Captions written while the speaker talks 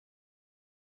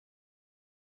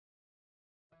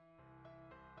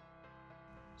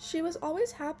She was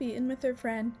always happy and with her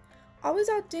friend, always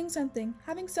out doing something,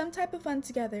 having some type of fun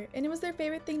together, and it was their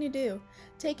favorite thing to do.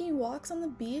 Taking walks on the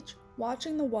beach,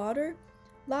 watching the water,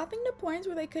 laughing to points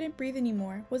where they couldn't breathe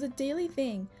anymore was a daily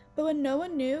thing, but what no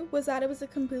one knew was that it was a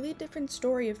completely different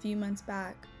story a few months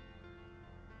back.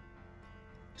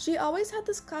 She always had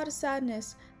this cloud of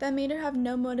sadness that made her have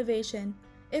no motivation.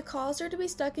 It caused her to be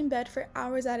stuck in bed for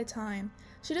hours at a time.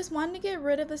 She just wanted to get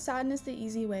rid of the sadness the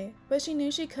easy way, but she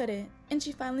knew she couldn't, and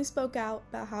she finally spoke out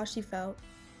about how she felt.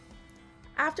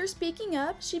 After speaking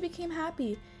up, she became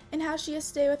happy and how she is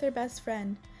stay with her best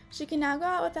friend. She can now go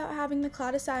out without having the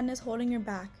cloud of sadness holding her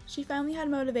back. She finally had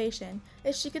motivation.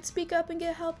 If she could speak up and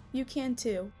get help, you can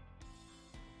too.